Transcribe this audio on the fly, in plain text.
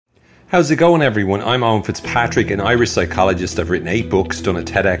How's it going, everyone? I'm Owen Fitzpatrick, an Irish psychologist. I've written 8 books, done a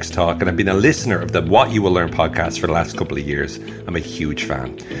TEDx talk, and I've been a listener of the What You Will Learn podcast for the last couple of years. I'm a huge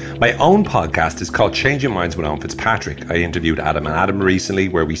fan. My own podcast is called Changing Minds with Owen Fitzpatrick. I interviewed Adam and Adam recently,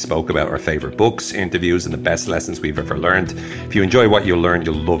 where we spoke about our favourite books, interviews, and the best lessons we've ever learned. If you enjoy What You'll Learn,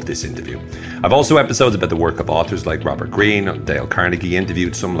 you'll love this interview. I've also episodes about the work of authors like Robert Greene and Dale Carnegie,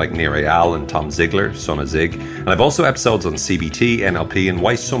 interviewed some like Nir Eyal and Tom Ziegler, son of Zig. And I've also episodes on CBT, NLP, and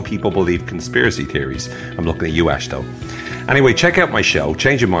why some people believe conspiracy theories. I'm looking at you, Ash, though. Anyway, check out my show,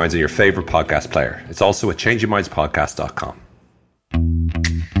 Changing Minds, on your favourite podcast player. It's also at changingmindspodcast.com.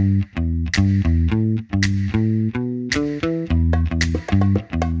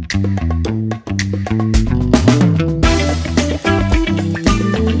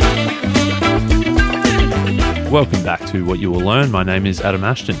 Welcome back to What You Will Learn. My name is Adam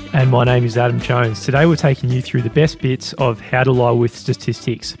Ashton. And my name is Adam Jones. Today we're taking you through the best bits of How to Lie with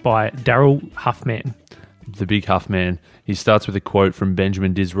Statistics by Darrell Huffman. The big Huffman. He starts with a quote from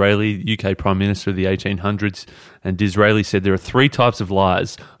Benjamin Disraeli, UK Prime Minister of the 1800s. And Disraeli said there are 3 types of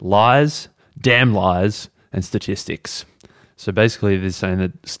lies: lies, damn lies, and statistics. So basically they're saying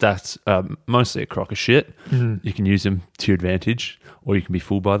that stats are mostly a crock of shit. Mm-hmm. You can use them to your advantage, or you can be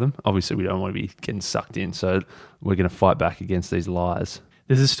fooled by them. Obviously, we don't want to be getting sucked in, so we're going to fight back against these lies.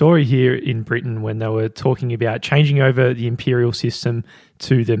 There's a story here in Britain when they were talking about changing over the imperial system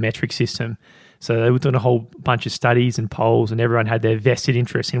to the metric system. So they were doing a whole bunch of studies and polls, and everyone had their vested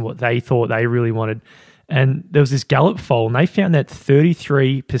interest in what they thought they really wanted. And there was this Gallup poll, and they found that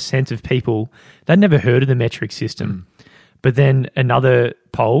 33% of people, they'd never heard of the metric system. But then another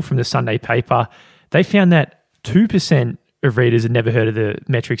poll from the Sunday paper, they found that 2% of readers had never heard of the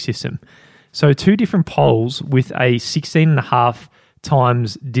metric system. So 2 different polls with a 16.5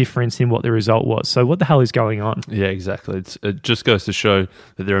 times difference in what the result was. So what the hell is going on? Yeah, exactly. It just goes to show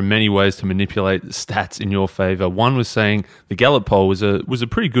that there are many ways to manipulate stats in your favour. One was saying the Gallup poll was a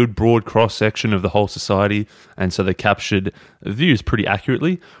pretty good broad cross-section of the whole society, and so they captured views pretty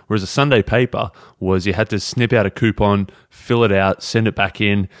accurately, whereas a Sunday paper was you had to snip out a coupon, fill it out, send it back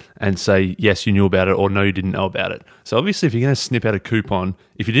in, and say, yes, you knew about it, or no, you didn't know about it. So obviously, if you're going to snip out a coupon,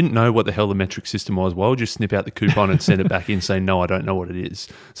 if you didn't know what the hell the metric system was, why would you snip out the coupon and send it back in, say, no, I don't know what it is?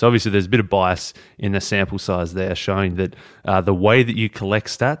 So obviously, there's a bit of bias in the sample size there, showing that the way that you collect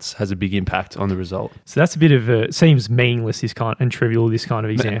stats has a big impact on the result. So that's a bit of a, seems meaningless, this kind, and trivial, this kind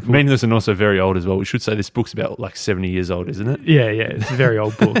of example. Meaningless and also very old as well. We should say this book's about like 70 years old, isn't it? Yeah, it's a very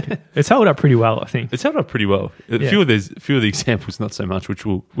old book. It's held up pretty well, I think. It's held up pretty well. A few of the examples, not so much, which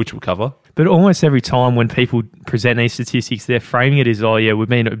we'll cover. But almost every time when people present these statistics, they're framing it as, oh yeah, we've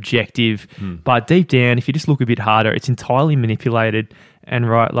been objective. But deep down, if you just look a bit harder, it's entirely manipulated. And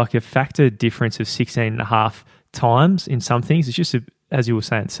right, like a factor difference of 16.5 times in some things, it's just, as you were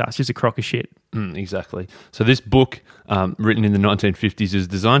saying, it's just a crock of shit. Exactly. So this book, written in the 1950s, is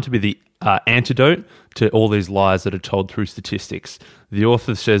designed to be the antidote to all these lies that are told through statistics. The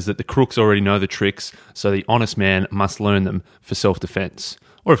author says that the crooks already know the tricks, so the honest man must learn them for self-defense.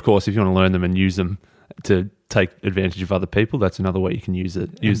 Or, of course, if you want to learn them and use them to take advantage of other people, that's another way you can use it.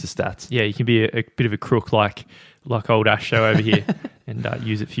 Use the stats. Yeah, you can be a bit of a crook like old Ash Show over here and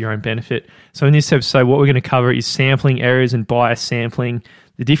use it for your own benefit. So in this episode, what we're going to cover is sampling errors and bias sampling,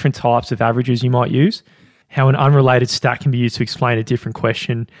 the different types of averages you might use, how an unrelated stat can be used to explain a different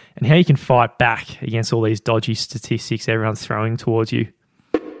question, and how you can fight back against all these dodgy statistics everyone's throwing towards you.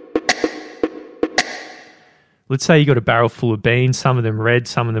 Let's say you got a barrel full of beans, some of them red,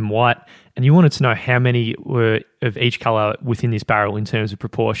 some of them white, and you wanted to know how many were of each colour within this barrel in terms of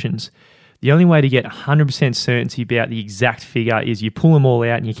proportions. The only way to get 100% certainty about the exact figure is you pull them all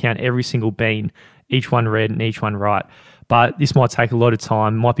out and you count every single bean, each one red and each one right. But this might take a lot of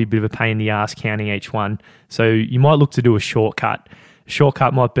time, might be a bit of a pain in the ass counting each one. So you might look to do a shortcut. A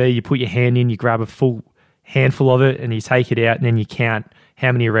shortcut might be you put your hand in, you grab a full handful of it and you take it out and then you count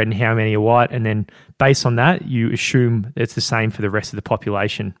how many are red and how many are white. And then based on that, you assume that it's the same for the rest of the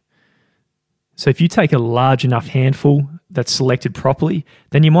population. So if you take a large enough handful that's selected properly,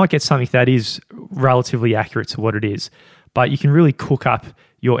 then you might get something that is relatively accurate to what it is. But you can really cook up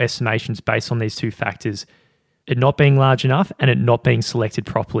your estimations based on these 2 factors, it not being large enough and it not being selected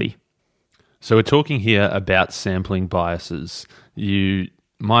properly. So we're talking here about sampling biases. You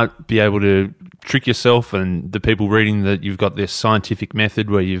might be able to trick yourself and the people reading that you've got this scientific method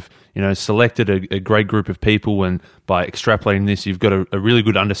where you've selected a great group of people, and by extrapolating this you've got a really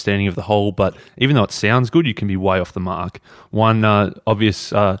good understanding of the whole, but even though it sounds good, you can be way off the mark. One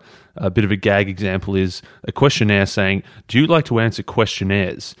obvious a bit of a gag example is a questionnaire saying, do you like to answer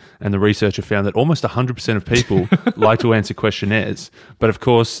questionnaires? And the researcher found that almost 100% of people like to answer questionnaires. But of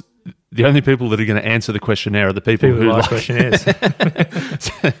course, the only people that are going to answer the questionnaire are the people who like questionnaires.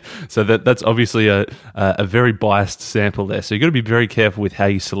 So that's obviously a very biased sample there. So you've got to be very careful with how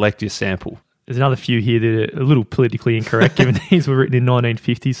you select your sample. There's another few here that are a little politically incorrect, given these were written in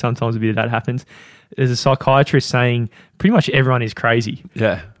 1950. Sometimes a bit of that happens. There's a psychiatrist saying pretty much everyone is crazy.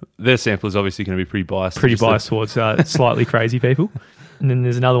 Yeah, their sample is obviously going to be pretty biased. Pretty biased towards slightly crazy people. And then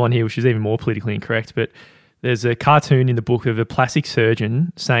there's another one here which is even more politically incorrect, but there's a cartoon in the book of a plastic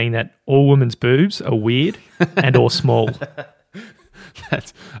surgeon saying that all women's boobs are weird and or small.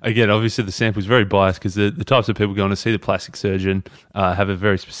 That's, again, obviously the sample is very biased because the types of people going to see the plastic surgeon have a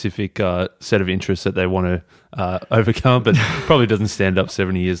very specific set of interests that they want to overcome, but probably doesn't stand up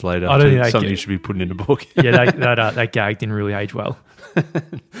 70 years later. I don't think something you should be putting in a book. Yeah, that gag didn't really age well.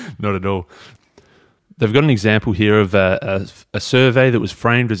 Not at all. They've got an example here of a survey that was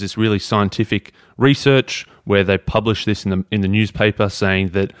framed as this really scientific research where they published this in the newspaper saying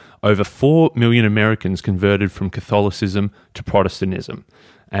that over 4 million Americans converted from Catholicism to Protestantism.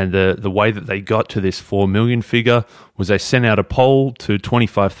 And the way that they got to this 4 million figure was they sent out a poll to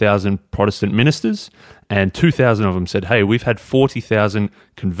 25,000 Protestant ministers, and 2,000 of them said, hey, we've had 40,000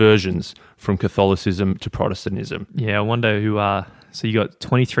 conversions from Catholicism to Protestantism. Yeah, I wonder who... so you got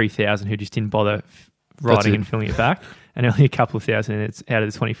 23,000 who just didn't bother writing and filling it back, and only a couple of thousand out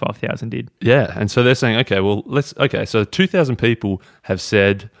of the 25,000 did. Yeah, and so they're saying, so 2,000 people have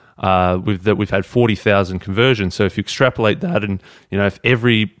said that we've had 40,000 conversions. So if you extrapolate that, and if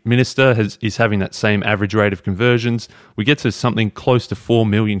every minister is having that same average rate of conversions, we get to something close to 4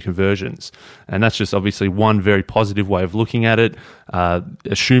 million conversions. And that's just obviously one very positive way of looking at it,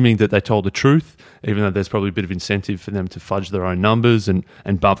 assuming that they told the truth, even though there's probably a bit of incentive for them to fudge their own numbers and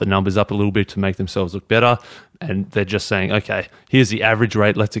bump the numbers up a little bit to make themselves look better. And they're just saying, okay, here's the average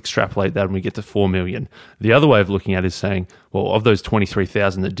rate, let's extrapolate that and we get to 4 million. The other way of looking at it is saying, well, of those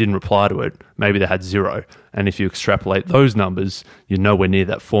 23,000 that didn't reply to it, maybe they had 0. And if you extrapolate those numbers, you're nowhere near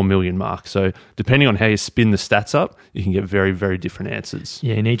that 4 million mark. So depending on how you spin the stats up, you can get very, very different answers.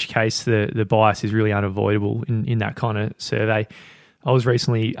 Yeah, in each case, the bias is really unavoidable in that kind of survey. I was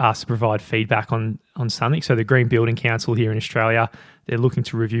recently asked to provide feedback on something. So the Green Building Council here in Australia, they're looking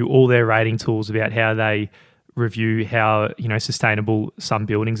to review all their rating tools about how they review how sustainable some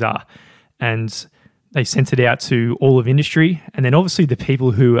buildings are. And they sent it out to all of industry. And then obviously the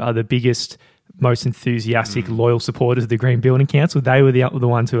people who are the biggest, most enthusiastic, loyal supporters of the Green Building Council, they were the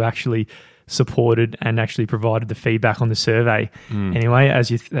ones who actually supported and actually provided the feedback on the survey. Anyway, as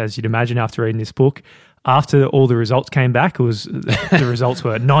you'd imagine after reading this book, after all the results came back, the results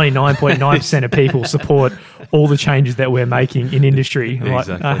were 99.9% of people support all the changes that we're making in industry.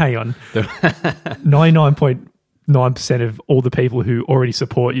 Exactly. Like, hang on. 99.9% of all the people who already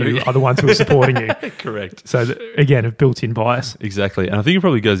support you are the ones who are supporting you. Correct. So again, a built-in bias. Exactly. And I think it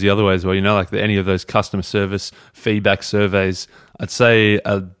probably goes the other way as well. Like any of those customer service feedback surveys, I'd say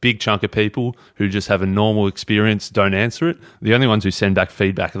a big chunk of people who just have a normal experience don't answer it. The only ones who send back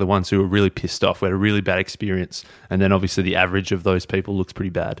feedback are the ones who are really pissed off, who had a really bad experience. And then obviously the average of those people looks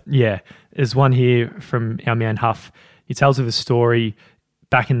pretty bad. Yeah. There's one here from our man Huff. He tells of a story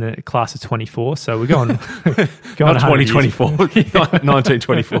back in the class of 24. So we're going Not 2024,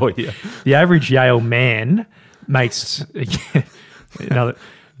 1924 here. The average Yale man makes...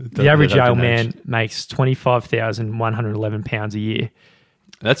 The average Yale man makes £25,111 a year.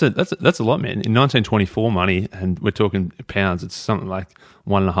 That's a lot, man. In 1924 money, and we're talking pounds, it's something like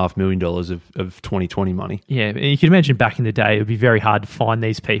 $1.5 million of 2020 money. Yeah, you can imagine back in the day, it would be very hard to find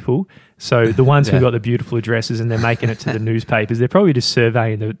these people. So the ones who got the beautiful addresses and they're making it to the newspapers, they're probably just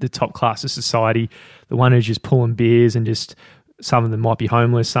surveying the top class of society, the one who's just pulling beers and just... Some of them might be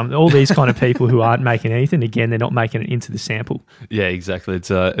homeless. All these kind of people who aren't making anything. Again, they're not making it into the sample. Yeah, exactly. It's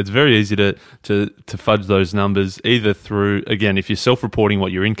very easy to fudge those numbers either through, again, if you're self-reporting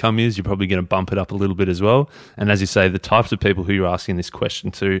what your income is, you're probably going to bump it up a little bit as well. And as you say, the types of people who you're asking this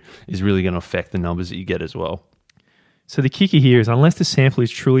question to is really going to affect the numbers that you get as well. So the kicker here is unless the sample is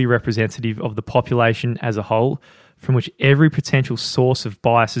truly representative of the population as a whole, from which every potential source of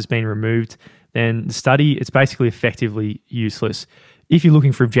bias has been removed, then the study, it's basically effectively useless. If you're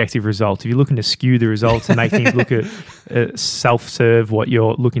looking for objective results, if you're looking to skew the results and make things look at self-serve what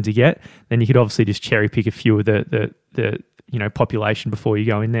you're looking to get, then you could obviously just cherry pick a few of the population before you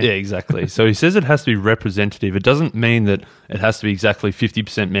go in there. Yeah, exactly. So he says it has to be representative. It doesn't mean that it has to be exactly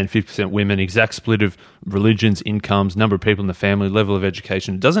 50% men, 50% women, exact split of religions, incomes, number of people in the family, level of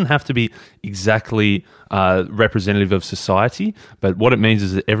education. It doesn't have to be exactly representative of society, but what it means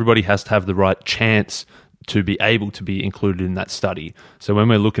is that everybody has to have the right chance to be able to be included in that study. So when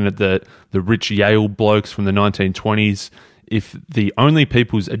we're looking at the rich Yale blokes from the 1920s, if the only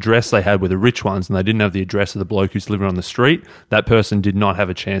people's address they had were the rich ones and they didn't have the address of the bloke who's living on the street, that person did not have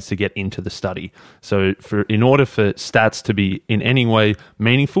a chance to get into the study. So in order for stats to be in any way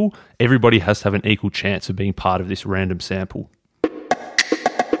meaningful, everybody has to have an equal chance of being part of this random sample.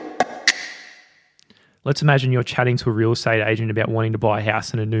 Let's imagine you're chatting to a real estate agent about wanting to buy a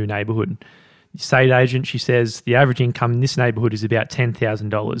house in a new neighbourhood. The estate agent, she says, the average income in this neighbourhood is about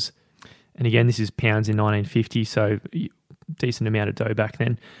 $10,000. And again, this is pounds in 1950, so decent amount of dough back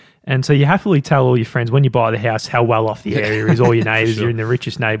then. And so you happily tell all your friends when you buy the house how well off the area is, all your neighbours, Sure. You're in the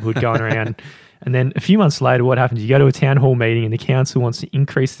richest neighbourhood going around. And then a few months later, what happens? You go to a town hall meeting and the council wants to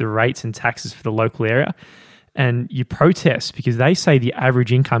increase the rates and taxes for the local area. And you protest because they say the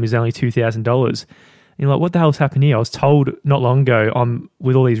average income is only $2,000. You're like, what the hell's happened here? I was told not long ago I'm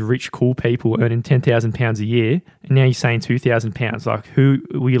with all these rich, cool people earning £10,000 a year, and now you're saying £2,000. Like, who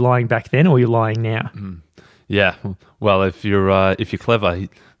were you lying back then, or are you lying now? Yeah, well, if you're clever,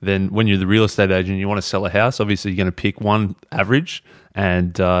 then when you're the real estate agent, you want to sell a house. Obviously, you're going to pick one average,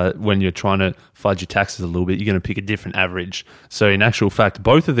 and when you're trying to fudge your taxes a little bit, you're going to pick a different average. So, in actual fact,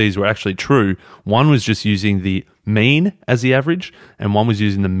 both of these were actually true. One was just using the mean as the average, and one was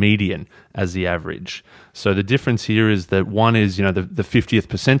using the median as the average. So the difference here is that one is, the 50th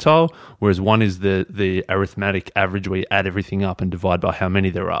percentile, whereas one is the arithmetic average where you add everything up and divide by how many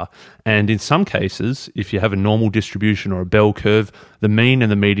there are. And in some cases, if you have a normal distribution or a bell curve, the mean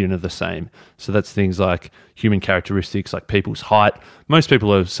and the median are the same. So that's things like human characteristics, like people's height. Most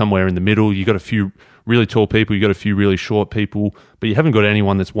people are somewhere in the middle. You've got a few really tall people, you've got a few really short people, but you haven't got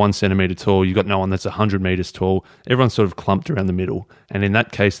anyone that's 1 centimetre tall, you've got no one that's 100 metres tall. Everyone's sort of clumped around the middle. And in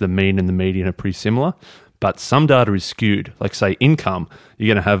that case, the mean and the median are pretty similar. But some data is skewed. Like, say, income,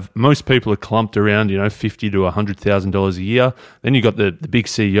 you're going to have most people are clumped around, $50,000 to $100,000 a year. Then you've got the big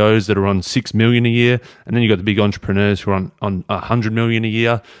CEOs that are on $6 million a year. And then you've got the big entrepreneurs who are on $100 million a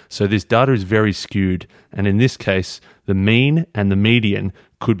year. So this data is very skewed. And in this case, the mean and the median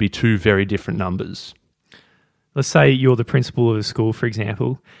could be two very different numbers. Let's say you're the principal of a school, for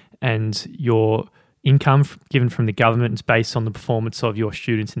example, and your income given from the government is based on the performance of your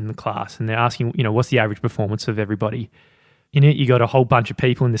students in the class. And they're asking, what's the average performance of everybody? In it, you got a whole bunch of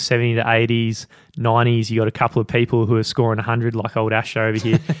people in the 70s to 80s, 90s. You got a couple of people who are scoring 100, like old Ash over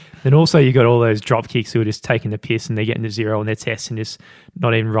here. Then also you got all those drop kicks who are just taking the piss and they're getting to zero on their tests and just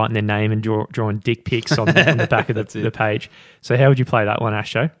not even writing their name and drawing dick pics on the back of the page. So how would you play that one,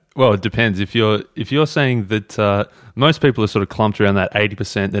 Asho? Well, it depends. If you're saying that most people are sort of clumped around that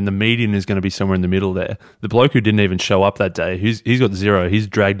 80%, then the median is going to be somewhere in the middle there. The bloke who didn't even show up that day, he's got zero. He's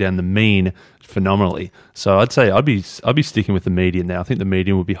dragged down the mean phenomenally. So I'd say I'd be sticking with the median now. I think the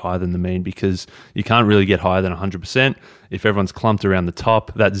median would be higher than the mean because you can't really get higher than 100%. If everyone's clumped around the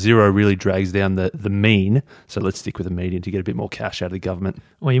top, that zero really drags down the mean. So let's stick with the median to get a bit more cash out of the government.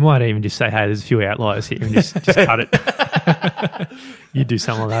 Well, you might even just say, hey, there's a few outliers here and just cut it. You'd do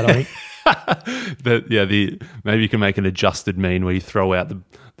something like that, I think. Maybe you can make an adjusted mean where you throw out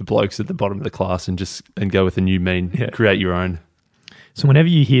the blokes at the bottom of the class and go with a new mean. Yeah. Create your own. So whenever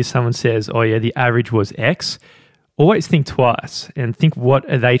you hear someone says, oh yeah, the average was X, always think twice and think, what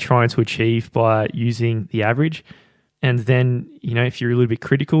are they trying to achieve by using the average? And then, if you're a little bit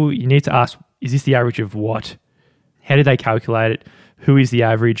critical, you need to ask, is this the average of what? How did they calculate it? Who is the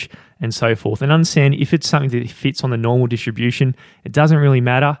average? And so forth. And understand if it's something that fits on the normal distribution, it doesn't really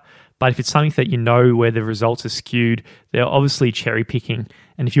matter. But if it's something that where the results are skewed, they're obviously cherry picking.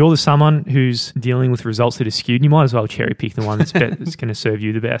 And if you're someone who's dealing with results that are skewed, you might as well cherry pick the one that's going to serve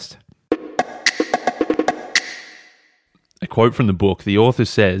you the best. A quote from the book, the author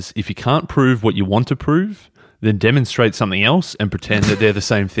says, if you can't prove what you want to prove, then demonstrate something else and pretend that they're the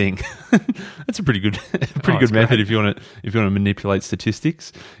same thing. That's a pretty good method great. if you want to manipulate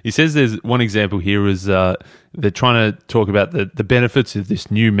statistics. He says there's one example here is they're trying to talk about the benefits of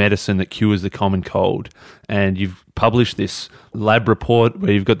this new medicine that cures the common cold. And you've published this lab report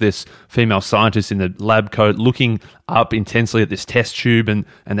where you've got this female scientist in the lab coat looking up intensely at this test tube, and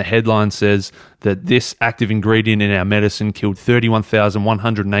the headline says that this active ingredient in our medicine killed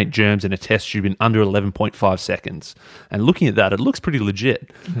 31,108 germs in a test tube in under 11.5 seconds. And looking at that, it looks pretty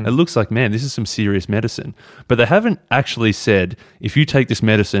legit. Mm-hmm. It looks like, man, this is some serious medicine. But they haven't actually said, if you take this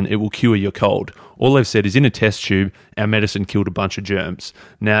medicine, it will cure your cold. All they've said is, in a test tube, our medicine killed a bunch of germs.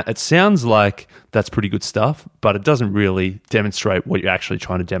 Now, it sounds like that's pretty good stuff, but it doesn't really demonstrate what you're actually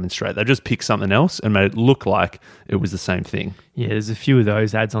trying to demonstrate. They just picked something else and made it look like it was the same thing. Yeah, there's a few of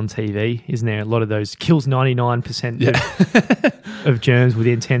those ads on TV, isn't there? A lot of those kills 99% of germs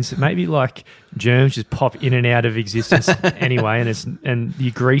within 10 seconds. Maybe like germs just pop in and out of existence anyway, and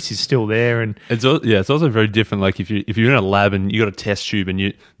your grease is still there. And it's also very different. Like if you're in a lab and you got a test tube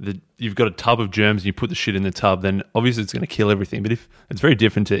and you've got a tub of germs and you put the shit in the tub, then obviously it's going to kill everything. But if it's very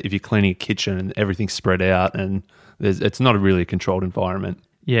different to if you're cleaning a kitchen and everything's spread out and it's not really a controlled environment.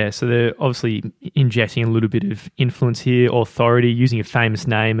 Yeah, so they're obviously injecting a little bit of influence here, authority, using a famous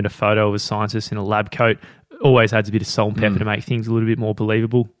name and a photo of a scientist in a lab coat. Always adds a bit of salt and pepper to make things a little bit more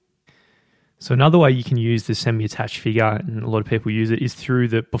believable. So another way you can use the semi-attached figure, and a lot of people use it, is through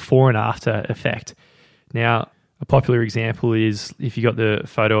the before and after effect. Now, a popular example is if you got the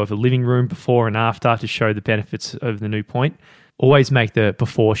photo of a living room before and after to show the benefits of the new point. Always make the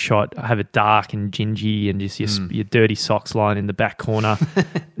before shot, have it dark and gingy and just your dirty socks lying in the back corner.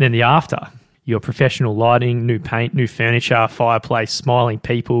 Then the after, your professional lighting, new paint, new furniture, fireplace, smiling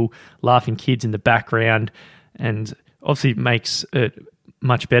people, laughing kids in the background, and obviously it makes it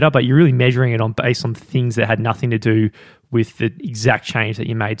much better, but you're really measuring it based on things that had nothing to do with the exact change that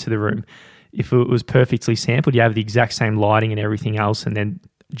you made to the room. If it was perfectly sampled, you have the exact same lighting and everything else, and then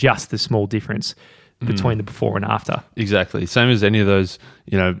just the small difference between the before and after. Exactly. Same as any of those,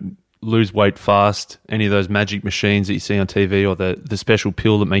 lose weight fast, any of those magic machines that you see on TV, or the special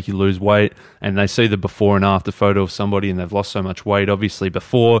pill that make you lose weight, and they see the before and after photo of somebody and they've lost so much weight. Obviously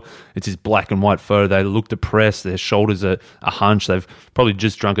before, it's this black and white photo, they look depressed, their shoulders are hunched, they've probably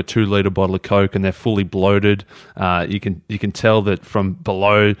just drunk a 2-litre bottle of Coke and they're fully bloated. You can tell that from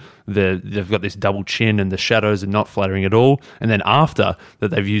below they've got this double chin and the shadows are not flattering at all. And then after that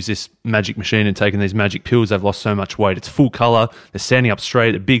they've used this magic machine and taken these magic pills, they've lost so much weight. It's full colour, they're standing up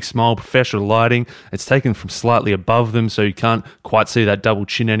straight, a big smile, professional lighting. It's taken from slightly above them so you can't quite see that double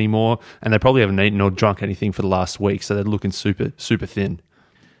chin anymore. And they probably haven't eaten or drunk anything for the last week, so they're looking super, super thin.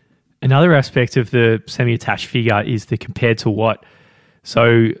 Another aspect of the semi-attached figure is the compared to what.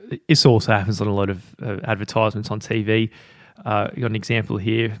 So this also happens on a lot of advertisements on TV. You got an example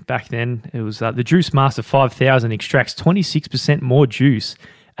here. Back then, it was the Juice Master 5000 extracts 26% more juice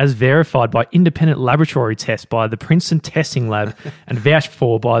as verified by independent laboratory tests by the Princeton Testing Lab and vouched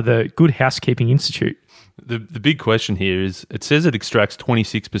for by the Good Housekeeping Institute. The big question here is, it says it extracts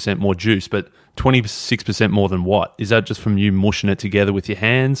 26% more juice, but 26% more than what? Is that just from you mushing it together with your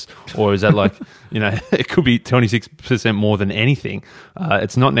hands? Or is that like, it could be 26% more than anything.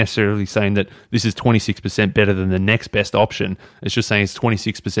 It's not necessarily saying that this is 26% better than the next best option. It's just saying it's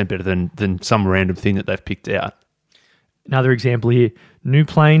 26% better than some random thing that they've picked out. Another example here, new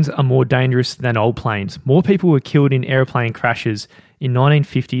planes are more dangerous than old planes. More people were killed in airplane crashes in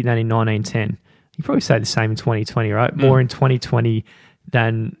 1950 than in 1910. You probably say the same in 2020, right? More in 2020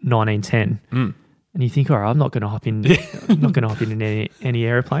 than 1910. And you think, all right, I'm not going to hop in. I'm not going to hop in any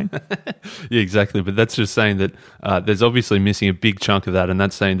airplane. Yeah, exactly. But that's just saying that there's obviously missing a big chunk of that, and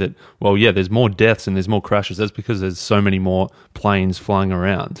that's saying that, well, yeah, there's more deaths and there's more crashes. That's because there's so many more planes flying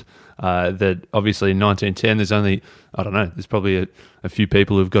around. That obviously in 1910 there's only, I don't know, there's probably a few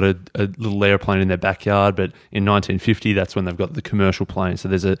people who've got a little airplane in their backyard, but in 1950 that's when they've got the commercial plane. So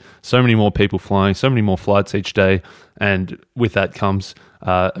there's so many more people flying, so many more flights each day, and with that comes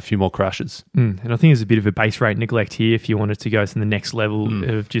a few more crashes. And I think there's a bit of a base rate neglect here if you wanted to go to the next level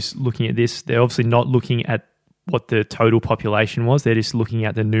of just looking at this. They're obviously not looking at what the total population was, they're just looking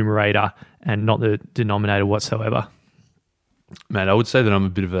at the numerator and not the denominator whatsoever. Man, I would say that I'm a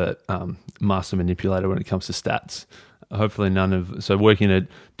bit of a master manipulator when it comes to stats. Hopefully so working at a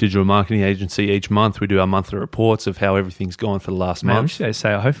digital marketing agency, each month we do our monthly reports of how everything's gone for the last month. I'm just going to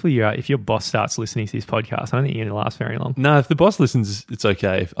say, hopefully if your boss starts listening to this podcast, I don't think you're going to last very long. No, if the boss listens, it's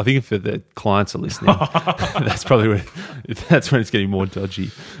okay. I think if the clients are listening, that's probably when it's getting more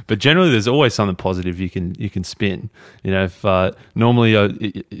dodgy. But generally, there's always something positive you can spin. If normally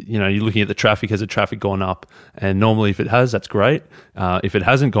you're looking at the traffic, has the traffic gone up? And normally, if it has, that's great. If it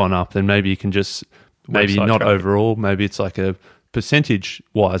hasn't gone up, then maybe you can just maybe website not traffic. Overall, maybe it's like a percentage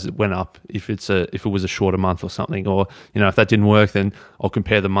wise it went up if it was a shorter month or something, or if that didn't work, then I'll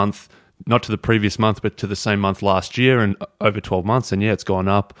compare the month not to the previous month but to the same month last year, and over 12 months, and it's gone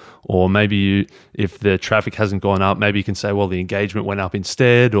up. Or maybe if the traffic hasn't gone up, maybe you can say, well, the engagement went up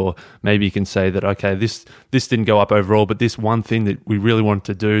instead. Or maybe you can say that, okay, this didn't go up overall, but this one thing that we really wanted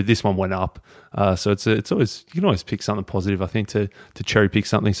to do, this one went up. So it's always, you can always pick something positive, I think, to cherry pick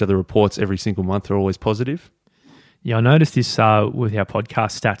something so the reports every single month are always positive. Yeah, I noticed this with our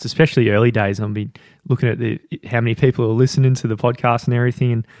podcast stats, especially early days. I've been looking at how many people are listening to the podcast and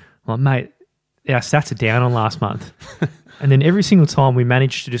everything, and I'm like, mate, our stats are down on last month. And then every single time we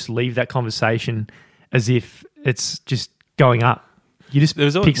manage to just leave that conversation as if it's just going up. You just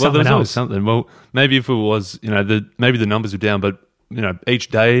There's pick something always else. something. Well, maybe if it was, maybe the numbers were down, but each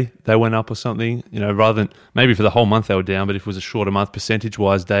day they went up or something. Rather than maybe for the whole month they were down, but if it was a shorter month,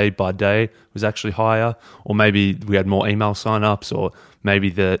 percentage-wise, day by day was actually higher. Or maybe we had more email sign-ups, or maybe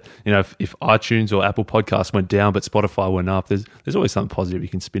if iTunes or Apple Podcasts went down but Spotify went up. There's always something positive you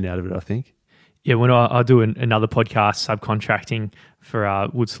can spin out of it, I think. Yeah, when I do another podcast, subcontracting for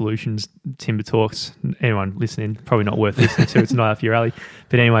Wood Solutions, Timber Talks, anyone listening, probably not worth listening to, it's not up your alley.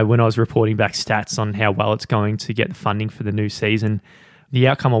 But anyway, when I was reporting back stats on how well it's going to get the funding for the new season, the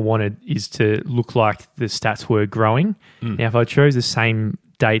outcome I wanted is to look like the stats were growing. Now, if I chose the same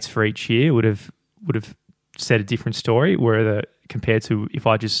dates for each year, would have said a different story, compared to if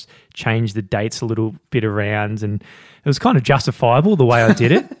I just changed the dates a little bit around, and it was kind of justifiable the way I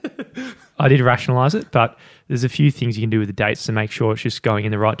did it. I did rationalize it, but there's a few things you can do with the dates to make sure it's just going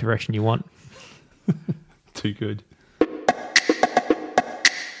in the right direction you want. Too good.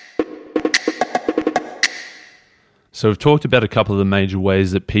 So we've talked about a couple of the major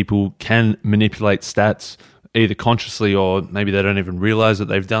ways that people can manipulate stats, either consciously or maybe they don't even realize that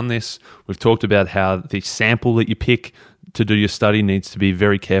they've done this. We've talked about how the sample that you pick to do your study needs to be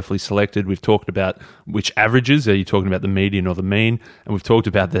very carefully selected. We've talked about which averages, are you talking about the median or the mean? And we've talked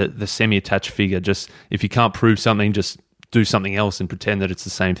about the semi-attached figure. Just if you can't prove something, just do something else and pretend that it's the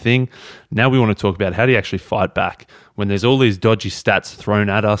same thing. Now we want to talk about how do you actually fight back when there's all these dodgy stats thrown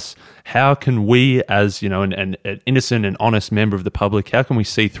at us. How can we, as an innocent and honest member of the public, how can we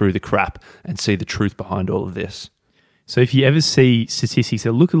see through the crap and see the truth behind all of this? So if you ever see statistics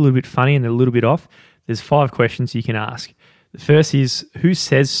that look a little bit funny and they're a little bit off, there's 5 questions you can ask. The first is, who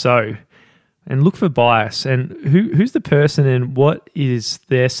says so? And look for bias. And who's the person and what is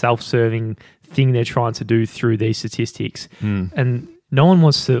their self-serving thing they're trying to do through these statistics? And no one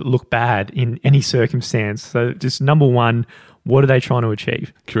wants to look bad in any circumstance. So just number one, what are they trying to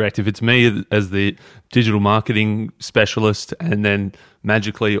achieve? Correct. If it's me as the digital marketing specialist and then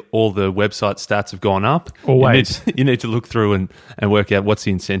magically all the website stats have gone up, always you need to look through and work out what's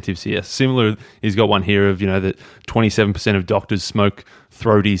the incentives here. Similar, he's got one here of, that 27% of doctors smoke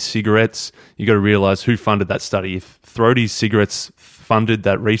Throaties cigarettes. You got to realize who funded that study. If Throaties cigarettes funded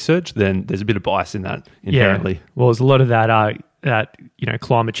that research, then there's a bit of bias in that inherently. Yeah. Well, there's a lot of that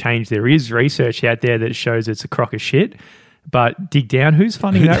climate change. There is research out there that shows it's a crock of shit. But dig down, who's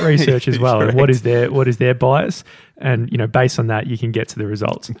funding that research as well, and what is their bias, and based on that, you can get to the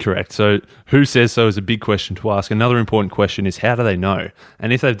results. Correct. So, who says so is a big question to ask. Another important question is, how do they know?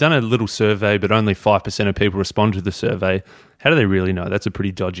 And if they've done a little survey, but only 5% of people respond to the survey, how do they really know? That's a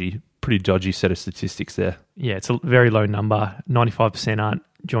pretty dodgy set of statistics there. Yeah, it's a very low number. 95% aren't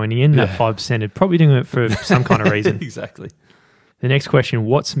joining in. That 5% are probably doing it for some kind of reason. Exactly. The next question: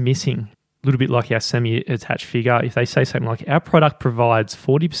 what's missing? A little bit like our semi-attached figure, if they say something like, our product provides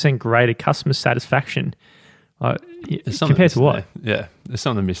 40% greater customer satisfaction, compared to what? Yeah, there's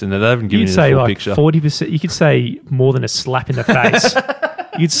something missing there. They haven't given you the full picture. 40%, you could say more than a slap in the face.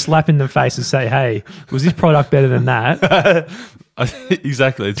 You'd slap in the face and say, hey, was this product better than that?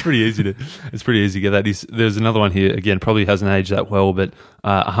 Exactly. It's pretty easy to get that. There's another one here, again, probably hasn't aged that well, but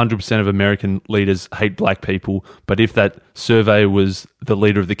 100% of American leaders hate black people. But if that survey was the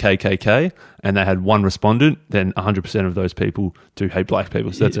leader of the KKK and they had one respondent, then 100% of those people do hate black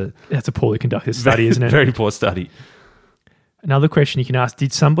people. So that's a poorly conducted study, isn't it? Very poor study. Another question you can ask,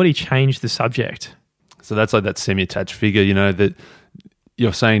 did somebody change the subject? So that's like that semi-attached figure, that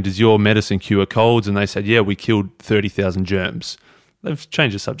you're saying, does your medicine cure colds? And they said, yeah, we killed 30,000 germs. They've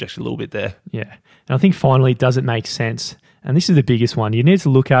changed the subject a little bit there. Yeah. And I think finally, does it make sense? And this is the biggest one. You need to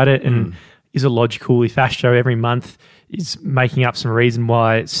look at it and is it logical? If Astro every month is making up some reason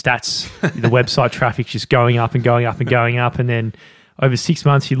why stats, the website traffic's just going up and going up and going up, and then over 6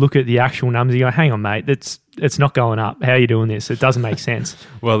 months you look at the actual numbers, you go, hang on, mate, it's not going up. How are you doing this? It doesn't make sense.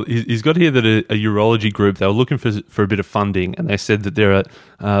 Well, he's got here that a urology group, they were looking for a bit of funding, and they said that there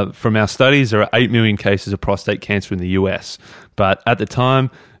are, from our studies, there are 8 million cases of prostate cancer in the US. But at the time,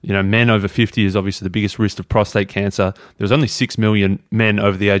 men over 50 is obviously the biggest risk of prostate cancer. There was only 6 million men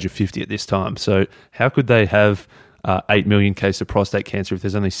over the age of 50 at this time. So how could they have 8 million cases of prostate cancer if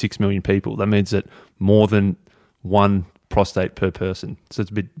there's only 6 million people? That means that more than one prostate per person. So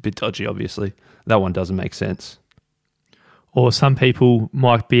it's a bit dodgy, obviously. That one doesn't make sense. Or some people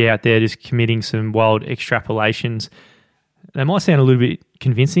might be out there just committing some wild extrapolations. They might sound a little bit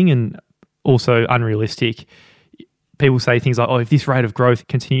convincing and also unrealistic. People say things like, if this rate of growth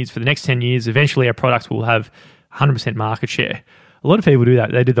continues for the next 10 years, eventually our products will have 100% market share. A lot of people do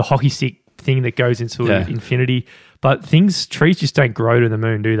that. They do the hockey stick thing that goes into infinity. But trees just don't grow to the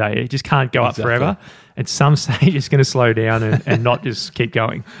moon, do they? It just can't go up forever. At some stage, it's going to slow down and not just keep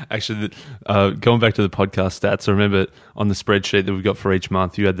going. Actually, going back to the podcast stats, I remember on the spreadsheet that we've got for each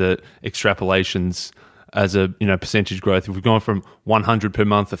month, you had the extrapolations as a percentage growth. If we've gone from 100 per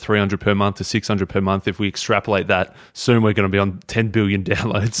month to 300 per month to 600 per month, if we extrapolate that, soon we're going to be on 10 billion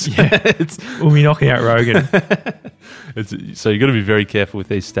downloads. Yeah, we'll be knocking out Rogan. So you've got to be very careful with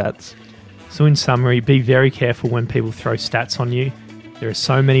these stats. So in summary, be very careful when people throw stats on you. There are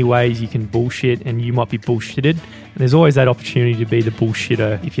so many ways you can bullshit and you might be bullshitted. And there's always that opportunity to be the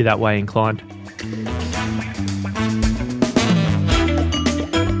bullshitter if you're that way inclined.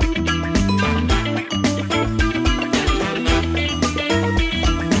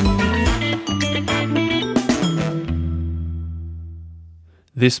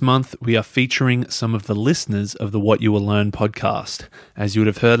 This month, we are featuring some of the listeners of the What You Will Learn podcast. As you would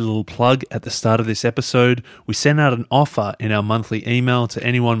have heard a little plug at the start of this episode, we sent out an offer in our monthly email to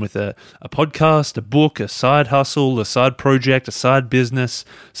anyone with a podcast, a book, a side hustle, a side project, a side business,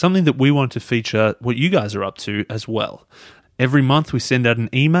 something that we want to feature what you guys are up to as well. Every month we send out an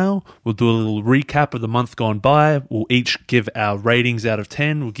email. We'll do a little recap of the month gone by. We'll each give our ratings out of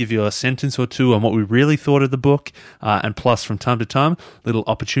 10. We'll give you a sentence or two on what we really thought of the book. And plus, from time to time, little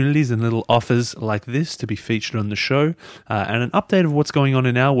opportunities and little offers like this to be featured on the show. And an update of what's going on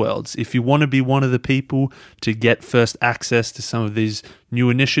in our worlds. If you want to be one of the people to get first access to some of these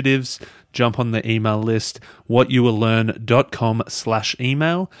new initiatives, jump on the email list,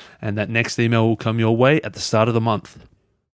 whatyouwilllearn.com/email. And that next email will come your way at the start of the month.